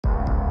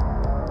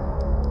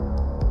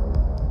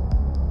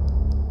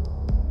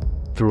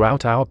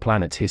Throughout our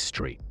planet's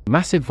history,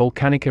 massive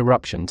volcanic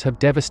eruptions have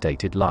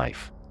devastated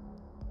life.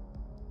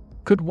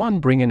 Could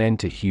one bring an end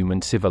to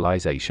human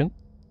civilization?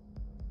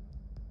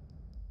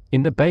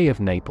 In the Bay of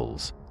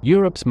Naples,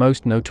 Europe's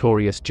most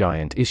notorious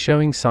giant is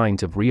showing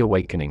signs of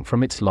reawakening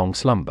from its long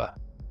slumber.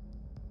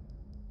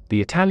 The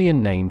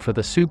Italian name for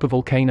the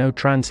supervolcano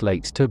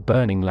translates to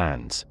burning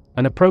lands,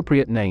 an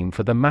appropriate name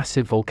for the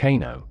massive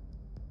volcano.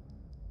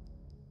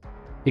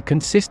 It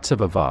consists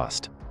of a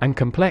vast and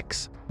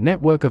complex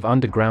network of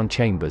underground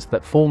chambers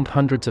that formed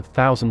hundreds of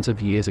thousands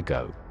of years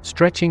ago,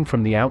 stretching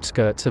from the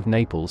outskirts of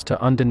Naples to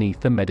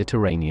underneath the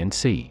Mediterranean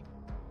Sea.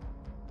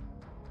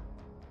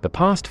 The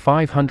past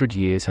 500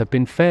 years have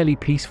been fairly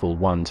peaceful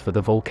ones for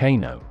the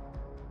volcano.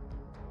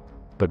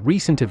 But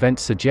recent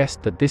events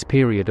suggest that this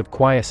period of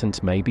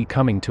quiescence may be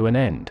coming to an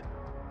end.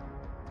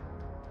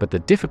 But the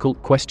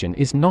difficult question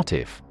is not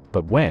if,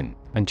 but when,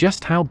 and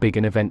just how big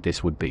an event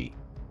this would be.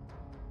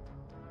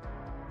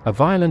 A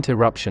violent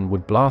eruption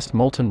would blast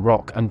molten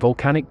rock and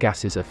volcanic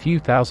gases a few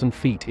thousand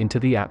feet into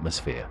the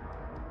atmosphere.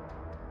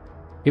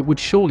 It would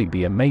surely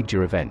be a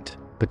major event,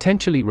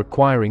 potentially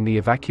requiring the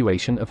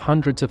evacuation of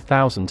hundreds of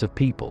thousands of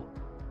people.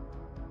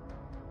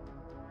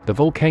 The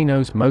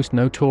volcano's most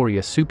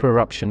notorious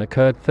supereruption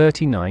occurred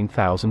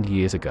 39,000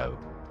 years ago.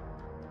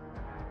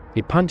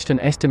 It punched an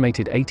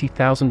estimated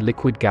 80,000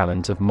 liquid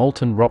gallons of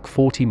molten rock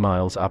 40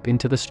 miles up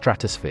into the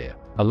stratosphere,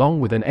 along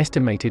with an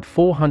estimated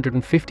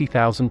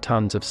 450,000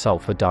 tons of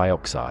sulfur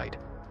dioxide.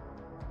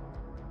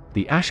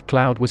 The ash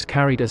cloud was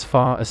carried as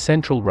far as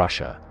central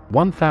Russia,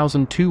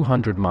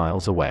 1,200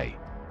 miles away.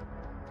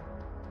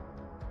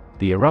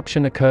 The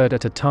eruption occurred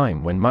at a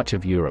time when much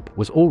of Europe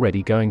was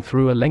already going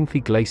through a lengthy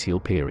glacial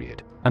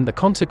period, and the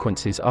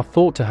consequences are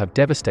thought to have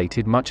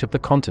devastated much of the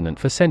continent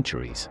for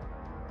centuries.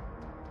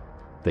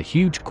 The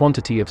huge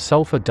quantity of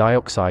sulfur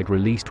dioxide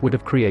released would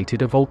have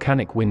created a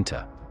volcanic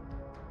winter.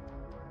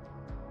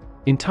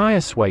 Entire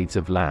swathes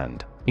of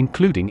land,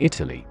 including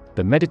Italy,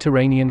 the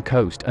Mediterranean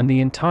coast and the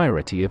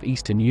entirety of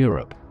Eastern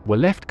Europe, were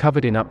left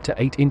covered in up to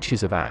 8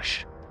 inches of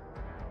ash.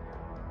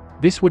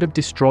 This would have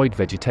destroyed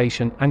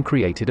vegetation and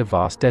created a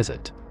vast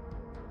desert.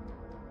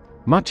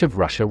 Much of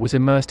Russia was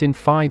immersed in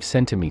 5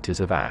 centimeters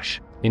of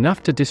ash,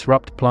 enough to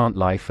disrupt plant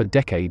life for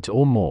decades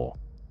or more.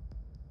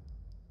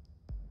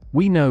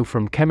 We know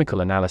from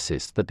chemical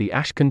analysis that the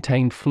ash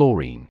contained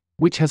fluorine,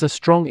 which has a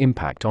strong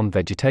impact on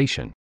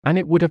vegetation, and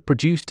it would have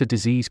produced a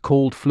disease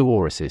called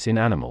fluorosis in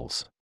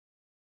animals.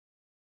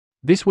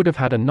 This would have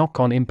had a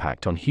knock-on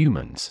impact on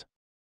humans.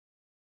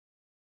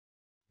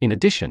 In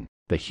addition,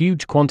 the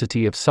huge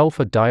quantity of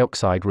sulfur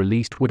dioxide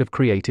released would have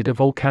created a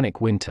volcanic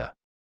winter.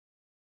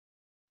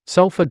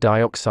 Sulfur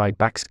dioxide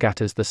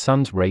backscatters the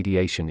sun's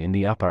radiation in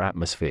the upper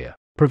atmosphere,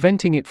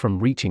 preventing it from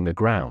reaching the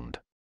ground.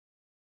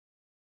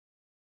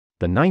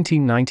 The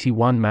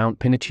 1991 Mount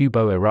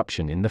Pinatubo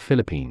eruption in the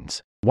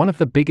Philippines, one of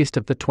the biggest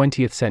of the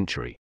 20th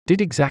century,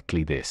 did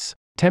exactly this,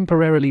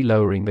 temporarily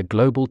lowering the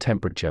global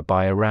temperature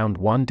by around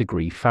 1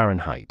 degree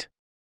Fahrenheit.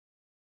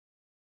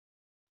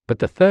 But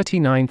the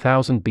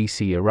 39,000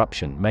 BC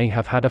eruption may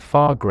have had a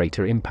far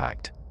greater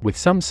impact, with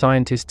some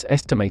scientists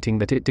estimating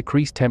that it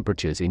decreased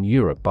temperatures in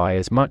Europe by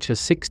as much as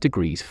 6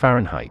 degrees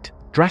Fahrenheit,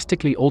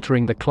 drastically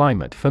altering the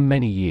climate for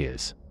many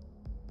years.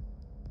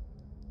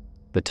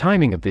 The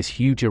timing of this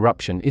huge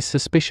eruption is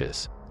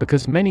suspicious,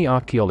 because many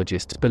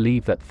archaeologists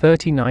believe that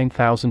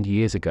 39,000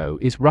 years ago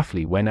is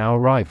roughly when our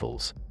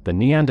rivals, the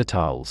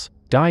Neanderthals,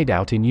 died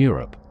out in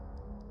Europe.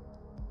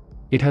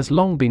 It has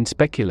long been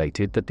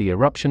speculated that the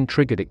eruption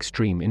triggered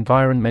extreme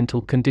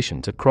environmental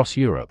conditions across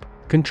Europe,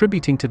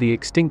 contributing to the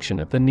extinction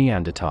of the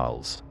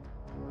Neanderthals.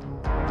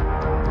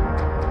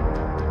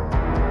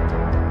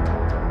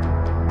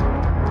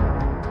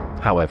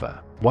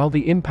 However, while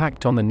the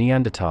impact on the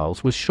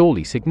Neanderthals was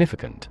surely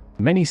significant,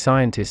 many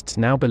scientists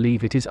now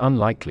believe it is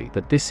unlikely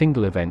that this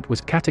single event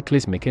was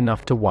cataclysmic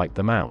enough to wipe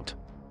them out.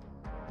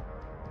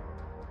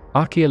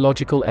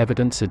 Archaeological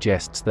evidence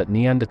suggests that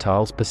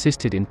Neanderthals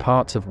persisted in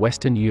parts of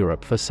Western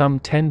Europe for some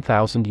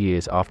 10,000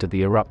 years after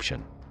the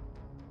eruption.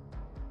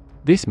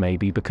 This may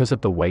be because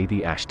of the way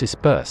the ash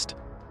dispersed.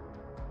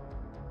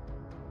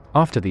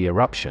 After the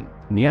eruption,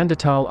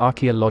 Neanderthal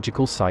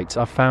archaeological sites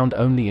are found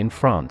only in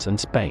France and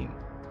Spain.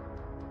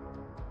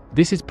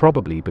 This is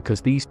probably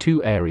because these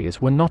two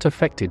areas were not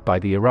affected by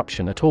the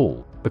eruption at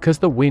all, because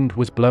the wind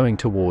was blowing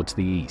towards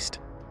the east.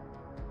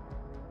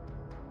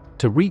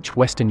 To reach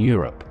Western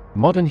Europe,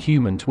 modern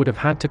humans would have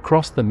had to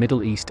cross the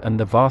Middle East and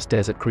the vast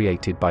desert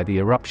created by the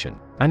eruption,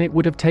 and it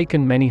would have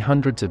taken many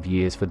hundreds of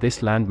years for this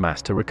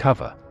landmass to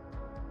recover.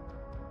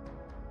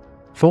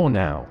 For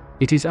now,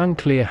 it is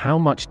unclear how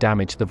much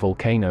damage the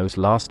volcano's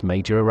last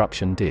major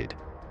eruption did.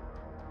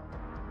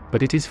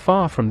 But it is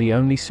far from the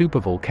only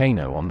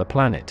supervolcano on the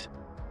planet.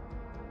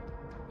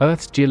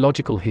 Earth's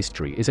geological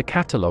history is a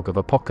catalogue of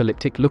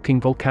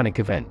apocalyptic-looking volcanic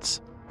events.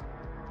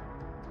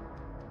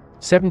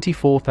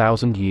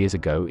 74,000 years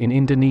ago in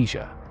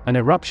Indonesia, an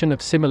eruption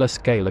of similar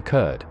scale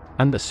occurred,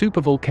 and the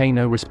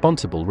supervolcano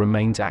responsible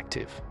remains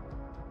active.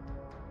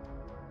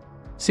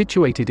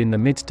 Situated in the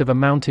midst of a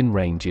mountain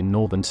range in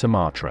northern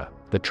Sumatra,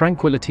 The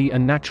tranquility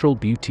and natural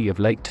beauty of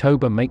Lake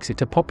Toba makes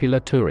it a popular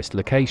tourist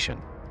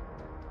location.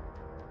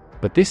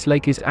 But this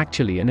lake is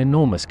actually an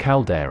enormous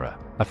caldera,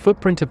 a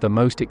footprint of the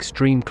most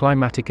extreme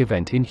climatic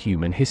event in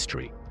human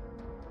history.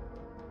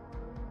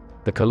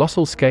 The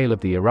colossal scale of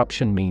the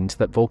eruption means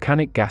that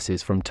volcanic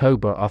gases from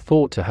Toba are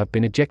thought to have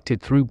been ejected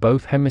through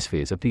both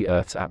hemispheres of the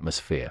Earth's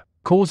atmosphere,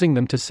 causing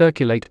them to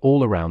circulate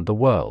all around the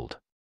world.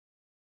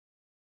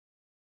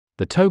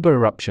 The Toba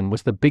eruption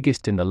was the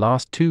biggest in the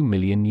last 2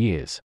 million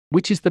years,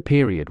 which is the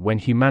period when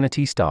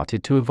humanity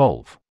started to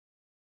evolve.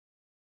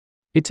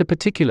 It's a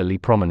particularly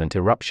prominent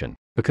eruption,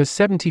 because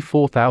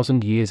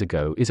 74,000 years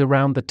ago is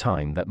around the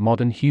time that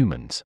modern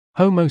humans,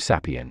 Homo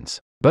Sapiens,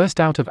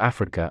 burst out of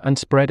Africa and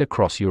spread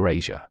across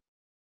Eurasia.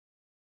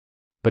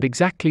 But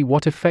exactly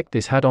what effect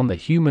this had on the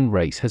human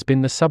race has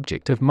been the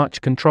subject of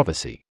much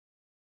controversy.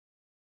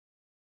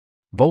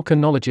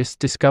 Volcanologists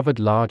discovered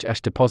large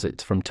ash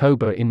deposits from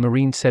Toba in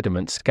marine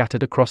sediments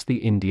scattered across the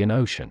Indian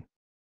Ocean.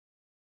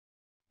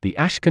 The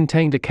ash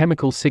contained a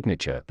chemical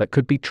signature that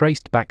could be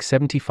traced back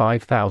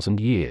 75,000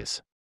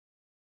 years.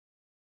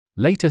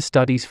 Later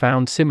studies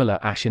found similar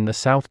ash in the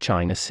South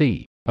China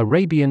Sea,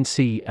 Arabian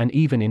Sea, and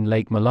even in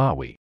Lake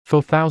Malawi,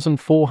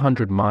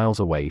 4,400 miles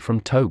away from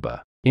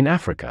Toba, in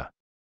Africa.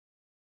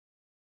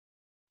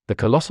 The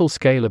colossal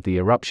scale of the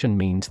eruption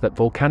means that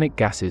volcanic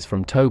gases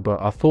from Toba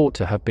are thought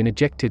to have been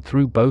ejected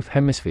through both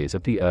hemispheres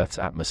of the Earth's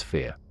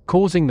atmosphere,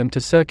 causing them to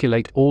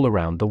circulate all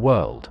around the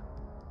world.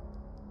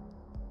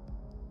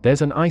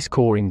 There's an ice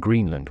core in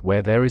Greenland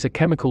where there is a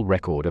chemical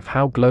record of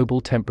how global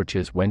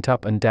temperatures went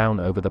up and down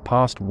over the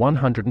past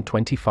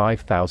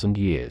 125,000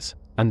 years,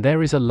 and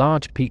there is a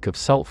large peak of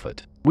sulfur,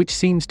 which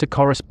seems to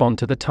correspond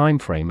to the time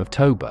frame of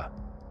Toba.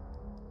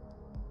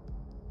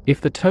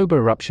 If the Toba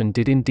eruption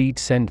did indeed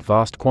send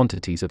vast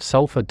quantities of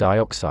sulfur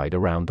dioxide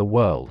around the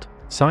world,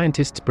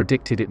 scientists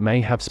predicted it may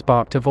have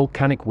sparked a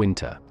volcanic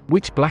winter,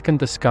 which blackened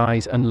the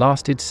skies and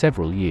lasted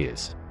several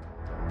years.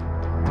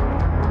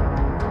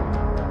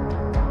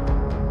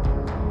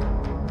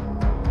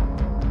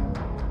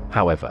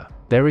 However,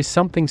 there is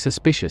something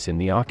suspicious in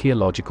the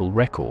archaeological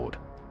record.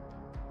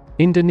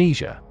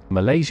 Indonesia,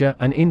 Malaysia,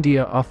 and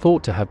India are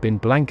thought to have been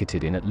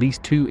blanketed in at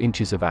least 2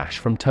 inches of ash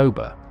from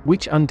Toba,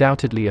 which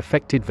undoubtedly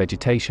affected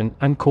vegetation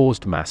and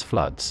caused mass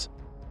floods.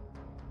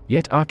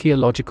 Yet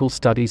archaeological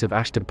studies of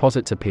ash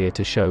deposits appear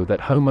to show that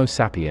Homo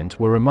sapiens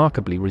were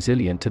remarkably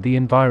resilient to the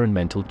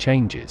environmental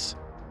changes.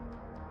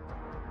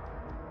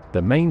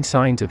 The main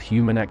signs of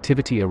human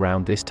activity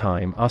around this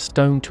time are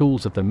stone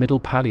tools of the Middle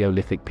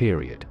Paleolithic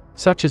period,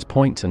 such as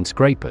points and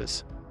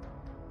scrapers.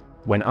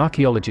 When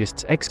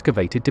archaeologists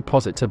excavated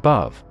deposits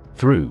above,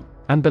 through,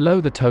 and below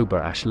the Toba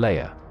ash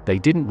layer, they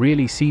didn't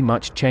really see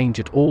much change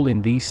at all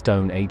in these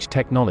Stone Age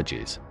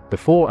technologies,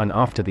 before and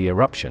after the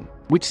eruption,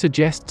 which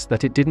suggests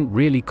that it didn't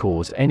really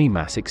cause any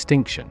mass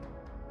extinction.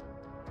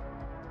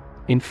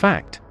 In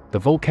fact, the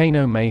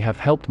volcano may have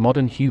helped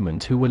modern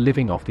humans who were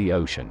living off the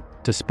ocean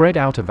to spread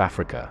out of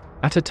Africa,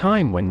 at a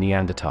time when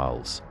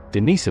Neanderthals,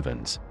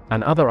 Denisovans,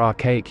 and other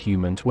archaic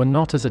humans were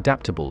not as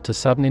adaptable to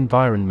sudden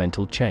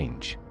environmental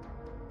change.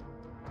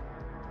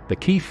 The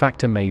key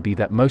factor may be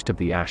that most of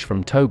the ash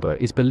from Toba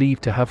is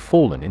believed to have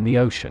fallen in the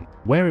ocean,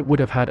 where it would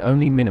have had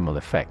only minimal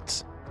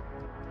effects.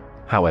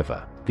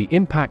 However, the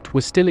impact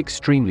was still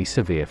extremely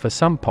severe for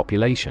some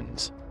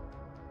populations.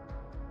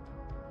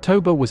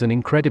 Toba was an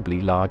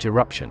incredibly large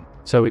eruption,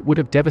 so it would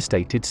have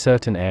devastated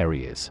certain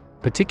areas,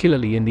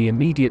 particularly in the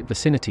immediate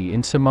vicinity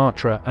in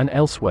Sumatra and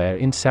elsewhere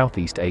in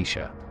Southeast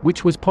Asia,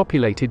 which was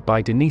populated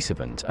by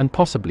Denisovans and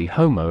possibly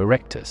Homo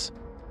erectus.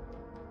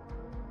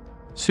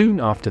 Soon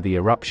after the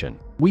eruption,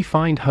 we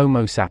find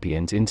Homo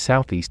sapiens in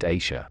Southeast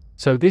Asia,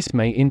 so this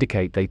may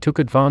indicate they took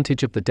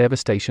advantage of the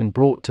devastation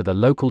brought to the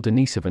local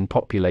Denisovan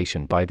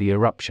population by the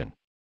eruption.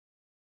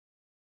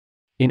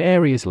 In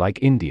areas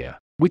like India,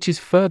 which is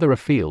further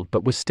afield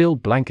but was still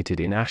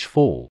blanketed in ash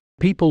fall,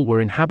 people were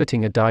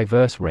inhabiting a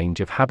diverse range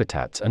of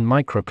habitats and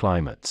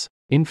microclimates,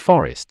 in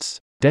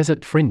forests,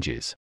 desert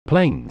fringes,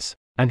 plains,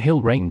 and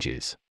hill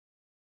ranges.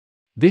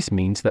 This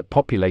means that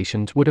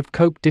populations would have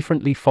coped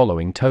differently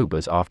following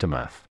Toba's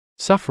aftermath,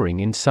 suffering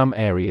in some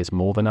areas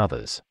more than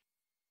others.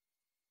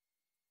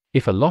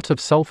 If a lot of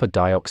sulfur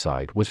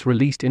dioxide was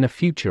released in a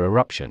future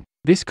eruption,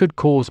 this could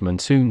cause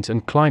monsoons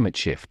and climate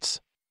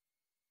shifts.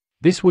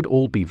 This would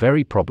all be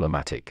very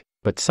problematic,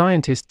 but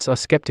scientists are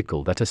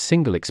skeptical that a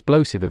single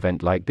explosive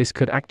event like this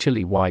could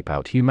actually wipe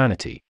out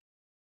humanity.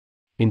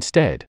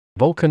 Instead,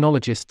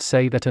 volcanologists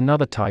say that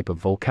another type of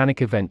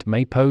volcanic event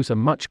may pose a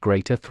much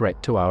greater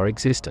threat to our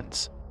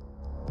existence.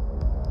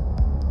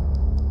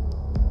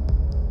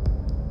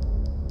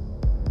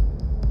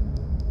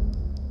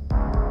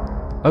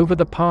 Over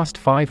the past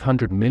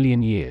 500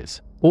 million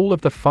years, all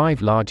of the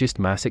 5 largest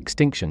mass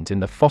extinctions in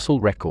the fossil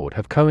record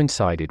have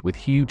coincided with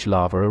huge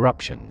lava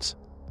eruptions.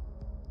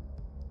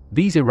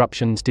 These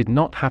eruptions did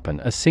not happen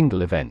as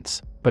single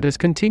events, but as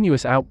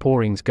continuous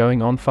outpourings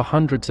going on for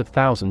hundreds of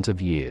thousands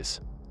of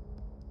years.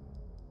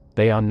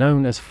 They are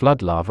known as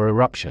flood lava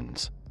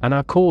eruptions, and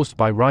are caused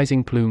by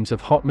rising plumes of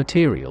hot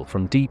material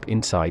from deep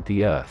inside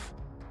the Earth.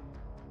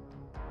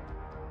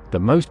 The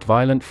most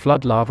violent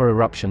flood lava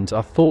eruptions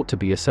are thought to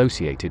be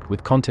associated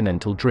with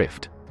continental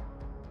drift.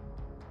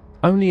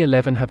 Only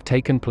 11 have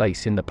taken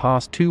place in the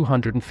past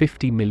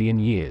 250 million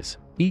years,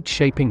 each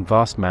shaping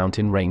vast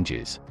mountain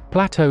ranges,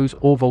 plateaus,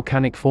 or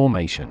volcanic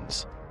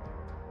formations.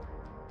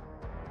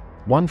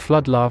 One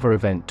flood lava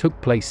event took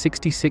place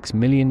 66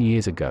 million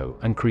years ago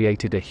and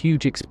created a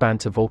huge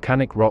expanse of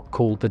volcanic rock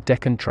called the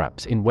Deccan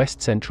Traps in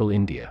west-central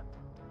India.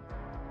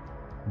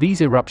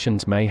 These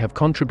eruptions may have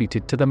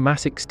contributed to the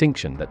mass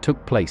extinction that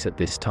took place at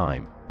this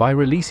time, by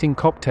releasing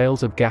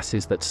cocktails of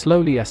gases that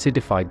slowly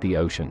acidified the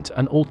oceans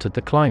and altered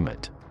the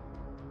climate.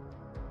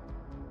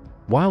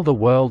 While the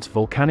world's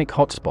volcanic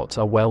hotspots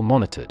are well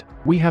monitored,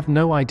 we have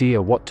no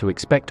idea what to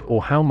expect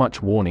or how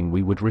much warning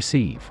we would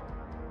receive.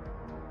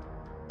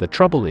 The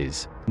trouble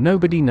is,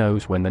 nobody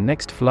knows when the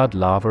next flood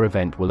lava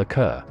event will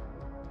occur.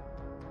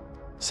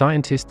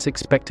 Scientists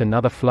expect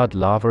another flood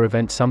lava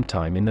event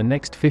sometime in the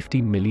next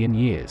 50 million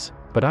years,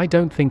 but I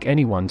don't think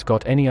anyone's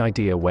got any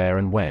idea where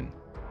and when.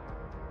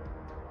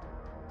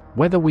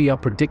 Whether we are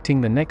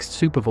predicting the next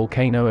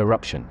supervolcano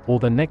eruption or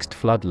the next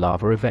flood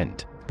lava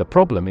event, the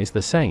problem is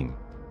the same.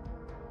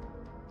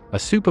 A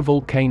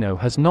supervolcano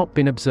has not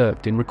been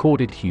observed in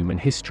recorded human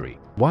history,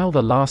 while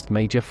the last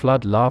major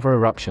flood lava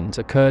eruptions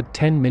occurred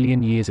 10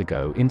 million years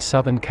ago in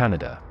southern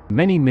Canada,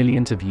 many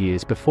millions of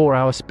years before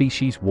our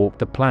species walked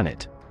the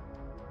planet.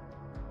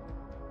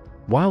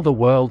 While the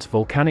world's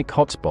volcanic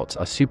hotspots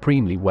are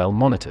supremely well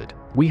monitored,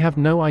 we have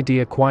no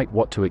idea quite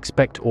what to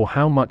expect or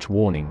how much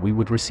warning we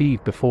would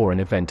receive before an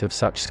event of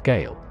such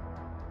scale.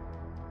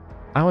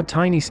 Our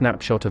tiny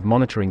snapshot of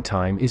monitoring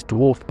time is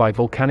dwarfed by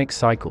volcanic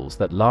cycles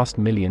that last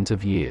millions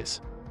of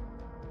years.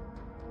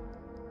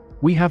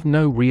 We have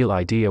no real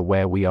idea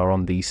where we are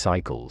on these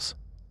cycles.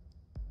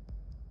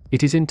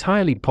 It is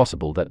entirely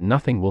possible that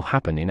nothing will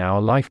happen in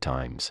our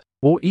lifetimes,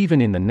 or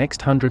even in the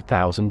next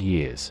 100,000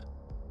 years.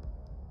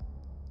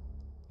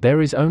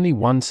 There is only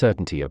one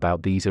certainty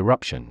about these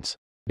eruptions: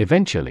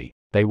 eventually,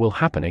 they will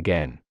happen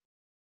again.